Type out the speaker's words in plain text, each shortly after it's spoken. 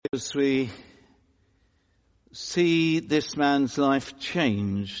As we see this man's life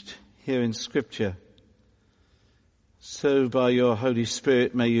changed here in Scripture, so by your Holy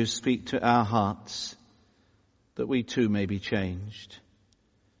Spirit may you speak to our hearts that we too may be changed.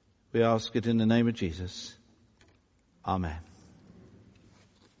 We ask it in the name of Jesus. Amen.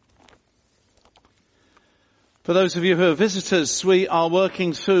 For those of you who are visitors, we are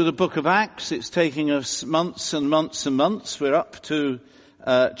working through the book of Acts. It's taking us months and months and months. We're up to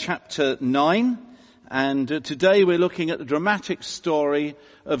chapter 9, and today we're looking at the dramatic story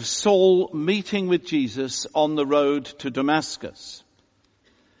of Saul meeting with Jesus on the road to Damascus.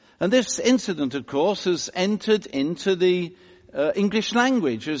 And this incident, of course, has entered into the English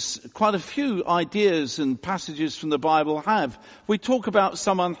language, as quite a few ideas and passages from the Bible have. We talk about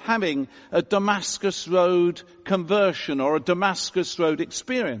someone having a Damascus Road conversion or a Damascus Road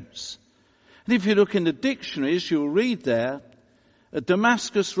experience. And if you look in the dictionaries, you'll read there, a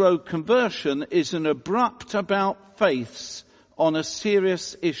Damascus Road conversion is an abrupt about-face on a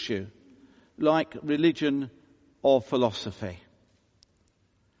serious issue, like religion or philosophy.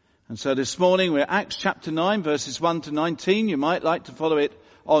 And so this morning we're Acts chapter 9, verses 1 to 19. You might like to follow it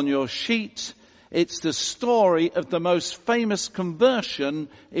on your sheet. It's the story of the most famous conversion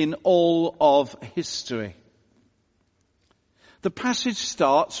in all of history. The passage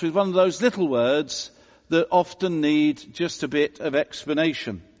starts with one of those little words that often need just a bit of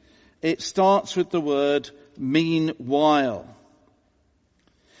explanation. It starts with the word meanwhile.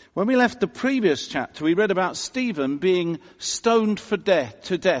 When we left the previous chapter, we read about Stephen being stoned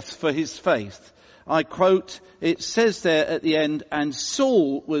to death for his faith. I quote, it says there at the end, and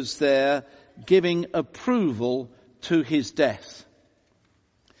Saul was there giving approval to his death.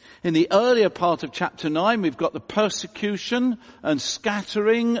 In the earlier part of chapter 9, we've got the persecution and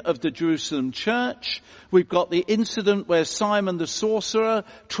scattering of the Jerusalem church. We've got the incident where Simon the sorcerer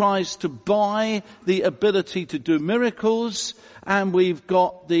tries to buy the ability to do miracles. And we've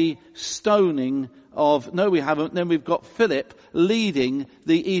got the stoning then we've got Philip leading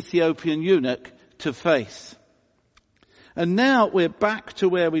the Ethiopian eunuch to faith. And now we're back to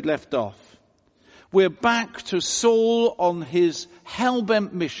where we left off. We're back to Saul on his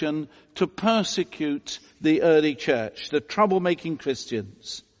hell-bent mission to persecute the early church, the troublemaking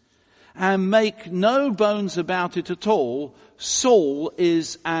Christians. And make no bones about it at all, Saul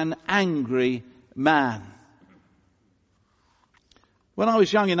is an angry man. When I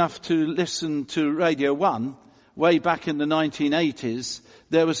was young enough to listen to Radio 1, way back in the 1980s,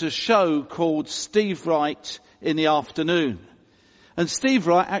 there was a show called Steve Wright in the afternoon. And Steve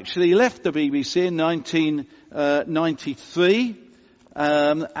Wright actually left the BBC in 1993,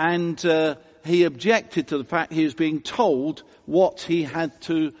 and he objected to the fact he was being told what he had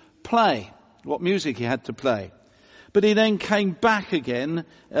to play, what music he had to play. But he then came back again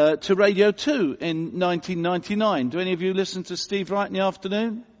to Radio 2 in 1999. Do any of you listen to Steve Wright in the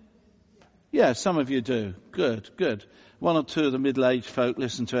afternoon? Yeah, some of you do. Good. One or two of the middle-aged folk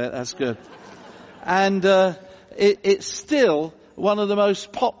listen to it. That's good. And it's still one of the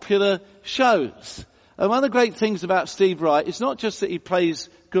most popular shows. And one of the great things about Steve Wright is not just that he plays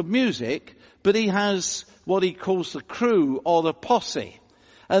good music, but he has what he calls the crew or the posse.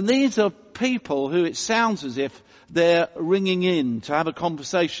 And these are people who it sounds as if they're ringing in to have a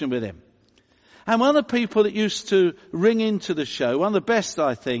conversation with him. And one of the people that used to ring into the show, one of the best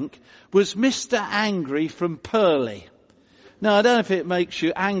I think, was Mr. Angry from Purley. Now, I don't know if it makes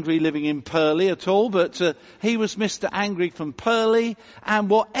you angry living in Purley at all, but he was Mr. Angry from Purley, and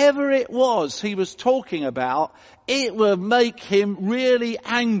whatever it was he was talking about, it would make him really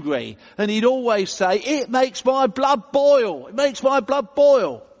angry. And he'd always say, it makes my blood boil. It makes my blood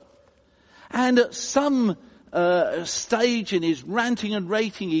boil. And at some stage in his ranting and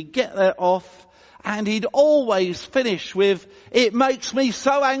rating, he'd get that off, and he'd always finish with, it makes me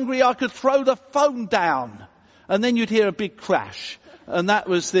so angry I could throw the phone down. And then you'd hear a big crash. And that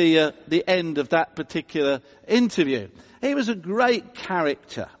was the end of that particular interview. He was a great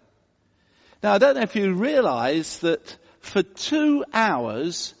character. Now, I don't know if you realise that for 2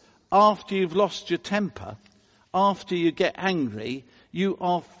 hours after you've lost your temper, after you get angry, you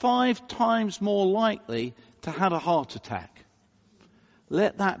are 5 times more likely to have a heart attack.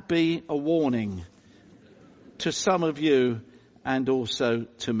 Let that be a warning to some of you and also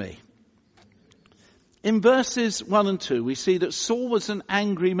to me. In verses 1 and 2, we see that Saul was an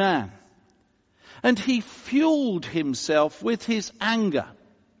angry man, and he fueled himself with his anger.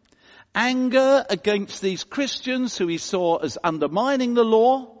 Anger against these Christians who he saw as undermining the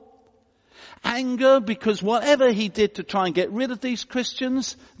law, Anger because whatever he did to try and get rid of these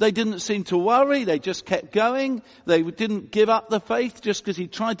Christians, they didn't seem to worry. They just kept going. They didn't give up the faith just because he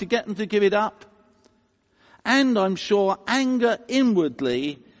tried to get them to give it up. And I'm sure anger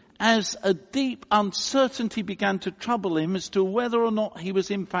inwardly as a deep uncertainty began to trouble him as to whether or not he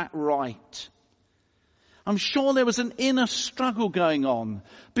was in fact right. I'm sure there was an inner struggle going on,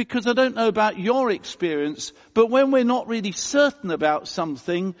 because I don't know about your experience, but when we're not really certain about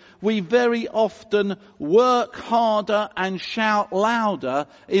something, we very often work harder and shout louder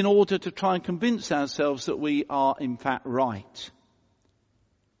in order to try and convince ourselves that we are in fact right.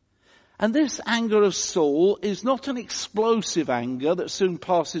 And this anger of Saul is not an explosive anger that soon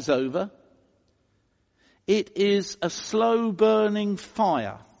passes over. It is a slow burning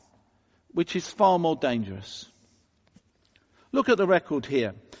fire, which is far more dangerous. Look at the record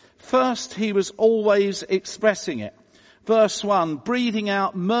here. First, he was always expressing it. Verse 1, breathing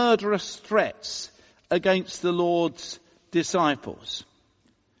out murderous threats against the Lord's disciples.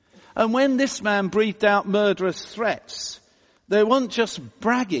 And when this man breathed out murderous threats, they weren't just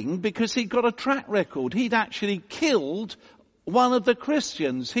bragging because he'd got a track record. He'd actually killed one of the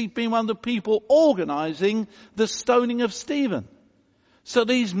Christians. He'd been one of the people organizing the stoning of Stephen. So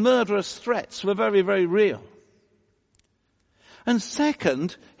these murderous threats were very, very real. And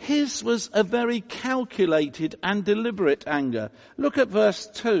second, his was a very calculated and deliberate anger. Look at verse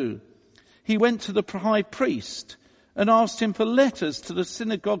 2. He went to the high priest and asked him for letters to the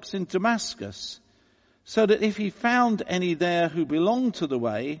synagogues in Damascus, so that if he found any there who belonged to the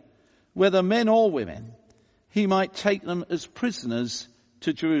way, whether men or women, he might take them as prisoners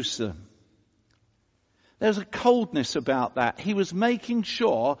to Jerusalem. There's a coldness about that. He was making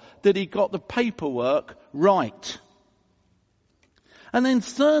sure that he got the paperwork right. And then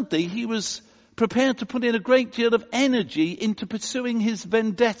thirdly, he was prepared to put in a great deal of energy into pursuing his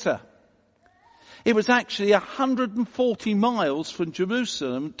vendetta. It was actually 140 miles from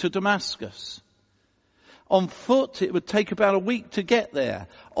Jerusalem to Damascus. On foot, it would take about a week to get there.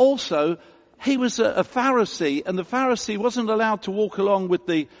 Also, he was a Pharisee, and the Pharisee wasn't allowed to walk along with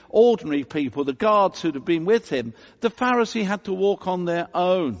the ordinary people, the guards who'd have been with him. The Pharisee had to walk on their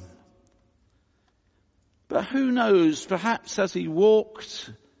own. But who knows, perhaps as he walked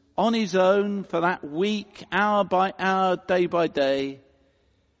on his own for that week, hour by hour, day by day,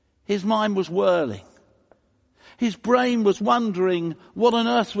 his mind was whirling. His brain was wondering what on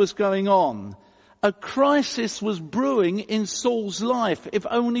earth was going on. A crisis was brewing in Saul's life, if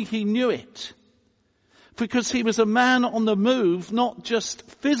only he knew it. Because he was a man on the move, not just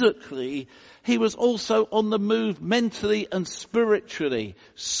physically, he was also on the move mentally and spiritually.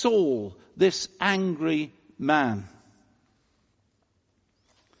 Saul, this angry man.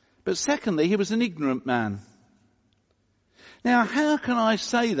 But secondly, he was an ignorant man. Now, how can I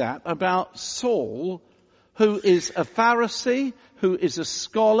say that about Saul, who is a Pharisee, who is a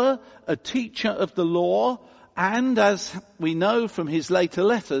scholar, a teacher of the law, and, as we know from his later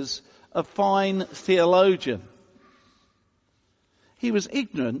letters, a fine theologian? He was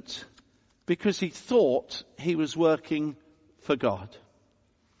ignorant because he thought he was working for God.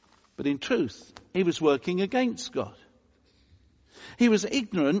 But in truth, he was working against God. He was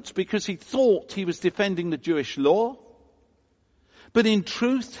ignorant because he thought he was defending the Jewish law. But in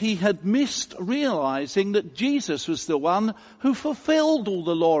truth, he had missed realizing that Jesus was the one who fulfilled all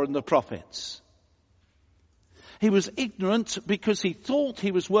the law and the prophets. He was ignorant because he thought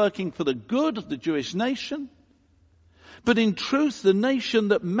he was working for the good of the Jewish nation. But in truth, the nation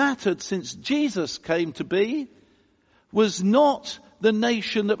that mattered since Jesus came to be was not the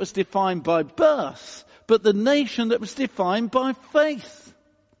nation that was defined by birth, but the nation that was defined by faith.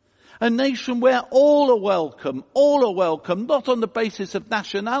 A nation where all are welcome, not on the basis of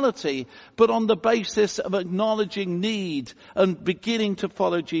nationality, but on the basis of acknowledging need and beginning to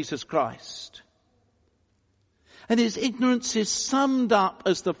follow Jesus Christ. And his ignorance is summed up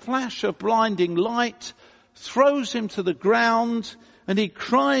as the flash of blinding light throws him to the ground, and he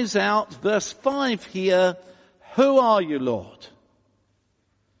cries out, verse 5 here, "Who are you, Lord?"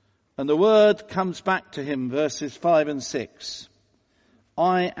 And the word comes back to him, verses 5 and 6.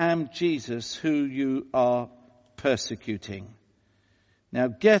 "I am Jesus who you are persecuting. Now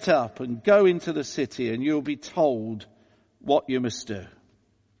get up and go into the city, and you'll be told what you must do."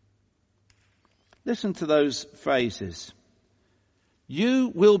 Listen to those phrases.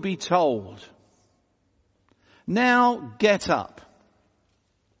 You will be told. Now get up.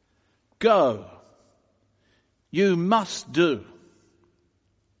 Go. You must do.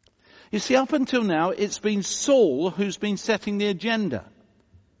 You see, up until now, it's been Saul who's been setting the agenda.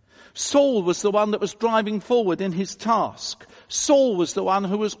 Saul was the one that was driving forward in his task. Saul was the one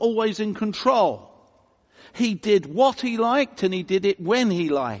who was always in control. He did what he liked and he did it when he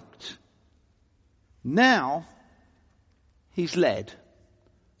liked. Now, he's led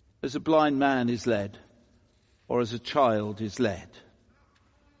as a blind man is led, or as a child is led.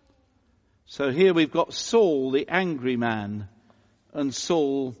 So here we've got Saul, the angry man, and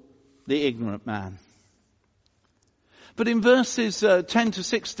Saul, the ignorant man. But in verses 10 to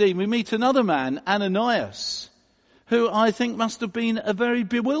 16, we meet another man, Ananias, who I think must have been a very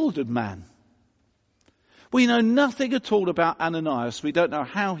bewildered man. We know nothing at all about Ananias. We don't know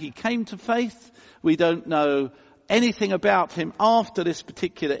how he came to faith. We don't know anything about him after this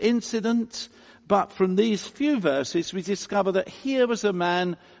particular incident. But from these few verses, we discover that here was a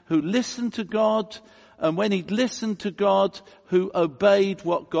man who listened to God, and when he listened to God, who obeyed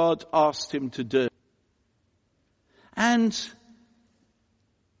what God asked him to do. And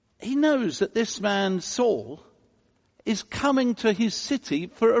he knows that this man, Saul, is coming to his city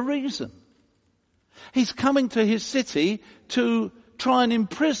for a reason. He's coming to his city to try and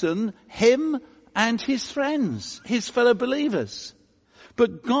imprison him and his friends, his fellow believers.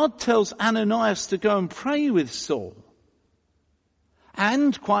 But God tells Ananias to go and pray with Saul.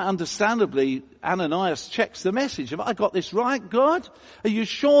 And quite understandably, Ananias checks the message. Have I got this right, God? Are you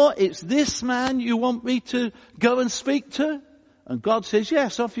sure it's this man you want me to go and speak to? And God says,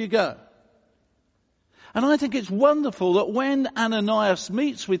 yes, off you go. And I think it's wonderful that when Ananias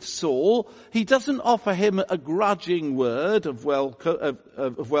meets with Saul, he doesn't offer him a grudging word of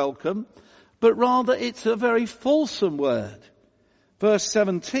welcome, but rather it's a very fulsome word. Verse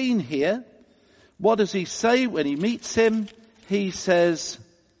 17 here, what does he say when he meets him? He says,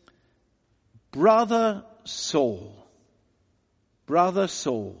 Brother Saul,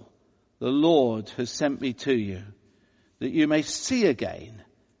 the Lord has sent me to you, that you may see again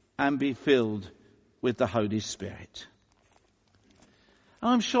and be filled with the Holy Spirit.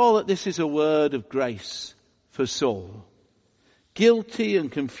 And I'm sure that this is a word of grace for Saul. Guilty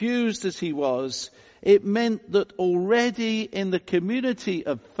and confused as he was, it meant that already in the community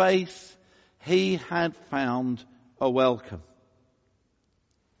of faith, he had found a welcome.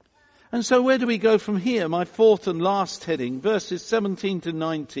 And so where do we go from here? My fourth and last heading, verses 17 to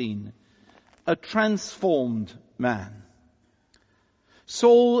 19. A transformed man.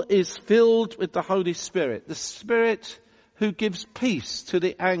 Saul is filled with the Holy Spirit, the Spirit who gives peace to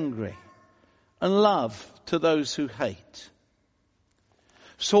the angry and love to those who hate.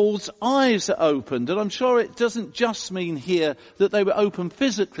 Saul's eyes are opened, and I'm sure it doesn't just mean here that they were opened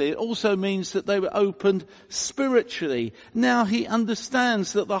physically, it also means that they were opened spiritually. Now he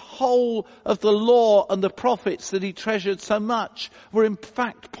understands that the whole of the law and the prophets that he treasured so much were in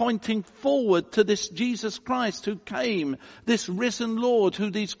fact pointing forward to this Jesus Christ who came, this risen Lord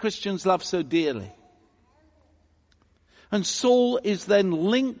who these Christians love so dearly. And Saul is then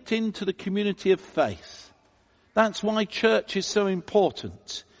linked into the community of faith. That's why church is so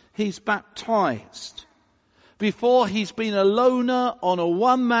important. He's baptized. Before he's been a loner on a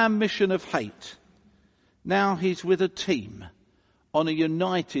one-man mission of hate. Now he's with a team on a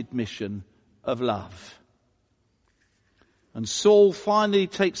united mission of love. And Saul finally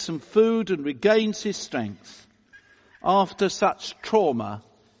takes some food and regains his strength. After such trauma,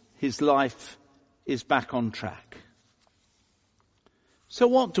 his life is back on track. So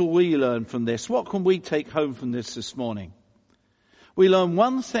what do we learn from this? What can we take home from this morning? We learn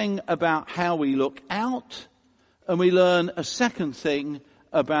one thing about how we look out, and we learn a second thing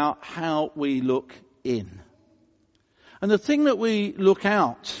about how we look in. And the thing that we look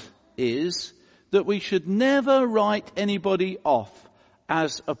out is that we should never write anybody off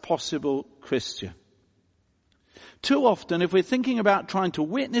as a possible Christian. Too often, if we're thinking about trying to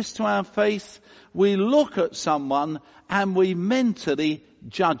witness to our faith, we look at someone and we mentally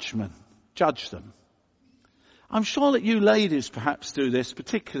judge them. I'm sure that you ladies perhaps do this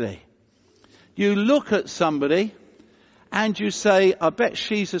particularly. You look at somebody and you say, I bet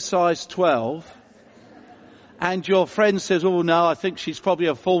she's a size 12. And your friend says, oh no, I think she's probably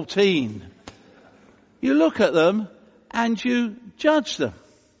a 14. You look at them and you judge them.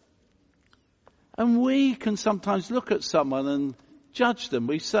 And we can sometimes look at someone and judge them.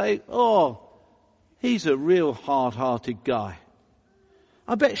 We say, oh, he's a real hard-hearted guy.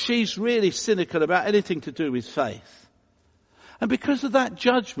 I bet she's really cynical about anything to do with faith. And because of that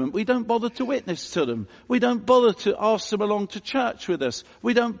judgment, we don't bother to witness to them. We don't bother to ask them along to church with us.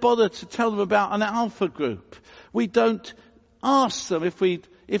 We don't bother to tell them about an alpha group. We don't ask them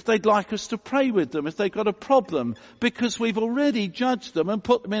if if they'd like us to pray with them, if they've got a problem, because we've already judged them and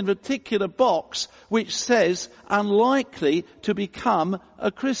put them in a particular box which says unlikely to become a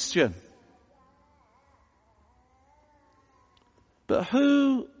Christian. But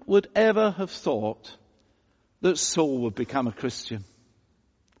who would ever have thought that Saul would become a Christian?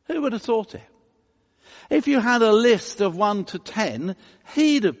 Who would have thought it? If you had a list of 1 to 10,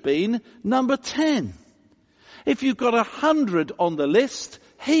 he'd have been number 10. If you've got 100 on the list,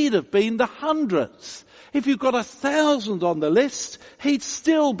 he'd have been the 100th. If you've got 1,000 on the list, he'd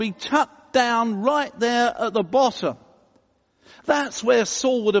still be tucked down right there at the bottom. That's where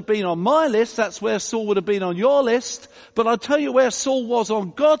Saul would have been on my list. That's where Saul would have been on your list. But I'll tell you where Saul was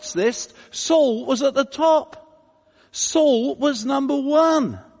on God's list. Saul was at the top. Saul was number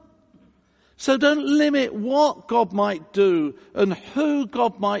 1. So don't limit what God might do and who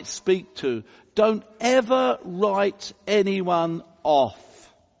God might speak to. Don't ever write anyone off.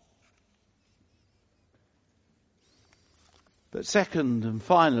 But second and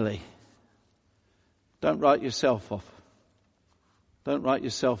finally, don't write yourself off. Don't write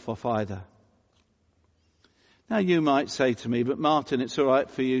yourself off either. Now you might say to me, but Martin, it's all right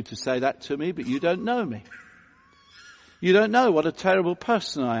for you to say that to me, but you don't know me. You don't know what a terrible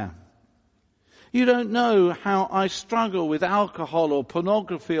person I am. You don't know how I struggle with alcohol or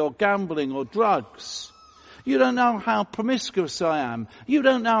pornography or gambling or drugs. You don't know how promiscuous I am. You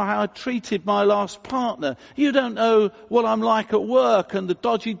don't know how I treated my last partner. You don't know what I'm like at work and the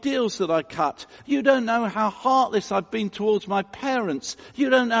dodgy deals that I cut. You don't know how heartless I've been towards my parents. You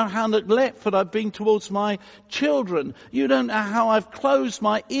don't know how neglectful I've been towards my children. You don't know how I've closed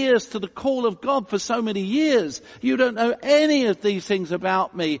my ears to the call of God for so many years. You don't know any of these things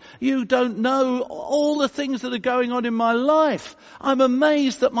about me. You don't know all the things that are going on in my life. I'm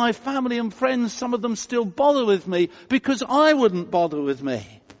amazed that my family and friends, some of them still bother with me because I wouldn't bother with me.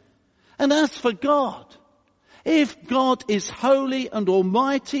 And as for God, if God is holy and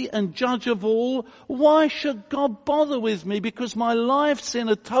almighty and judge of all, why should God bother with me? Because my life's in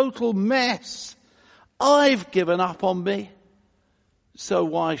a total mess. I've given up on me. So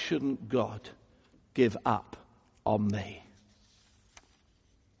why shouldn't God give up on me?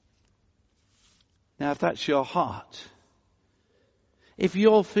 Now, if that's your heart, if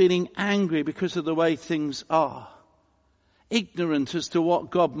you're feeling angry because of the way things are, ignorant as to what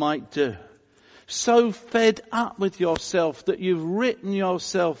God might do, so fed up with yourself that you've written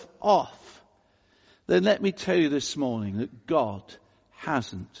yourself off, then let me tell you this morning that God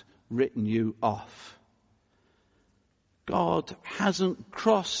hasn't written you off. God hasn't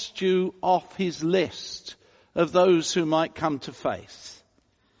crossed you off his list of those who might come to faith.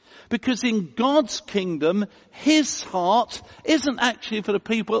 Because in God's kingdom, his heart isn't actually for the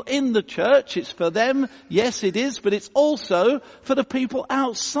people in the church. It's for them. Yes, it is. But it's also for the people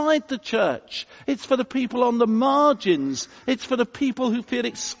outside the church. It's for the people on the margins. It's for the people who feel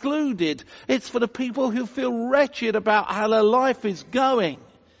excluded. It's for the people who feel wretched about how their life is going.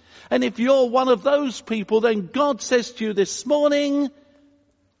 And if you're one of those people, then God says to you this morning,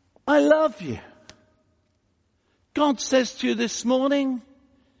 I love you. God says to you this morning,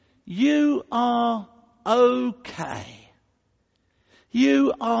 you are okay.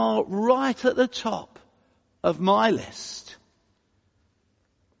 You are right at the top of my list.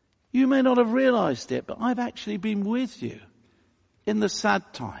 You may not have realized it, but I've actually been with you in the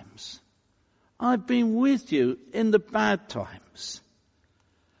sad times. I've been with you in the bad times.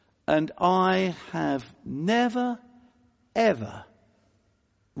 And I have never, ever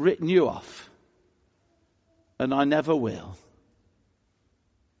written you off. And I never will.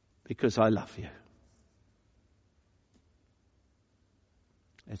 Because I love you.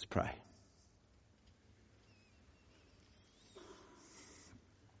 Let's pray.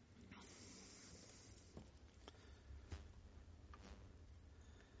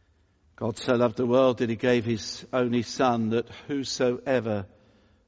 God so loved the world that he gave his only Son, that whosoever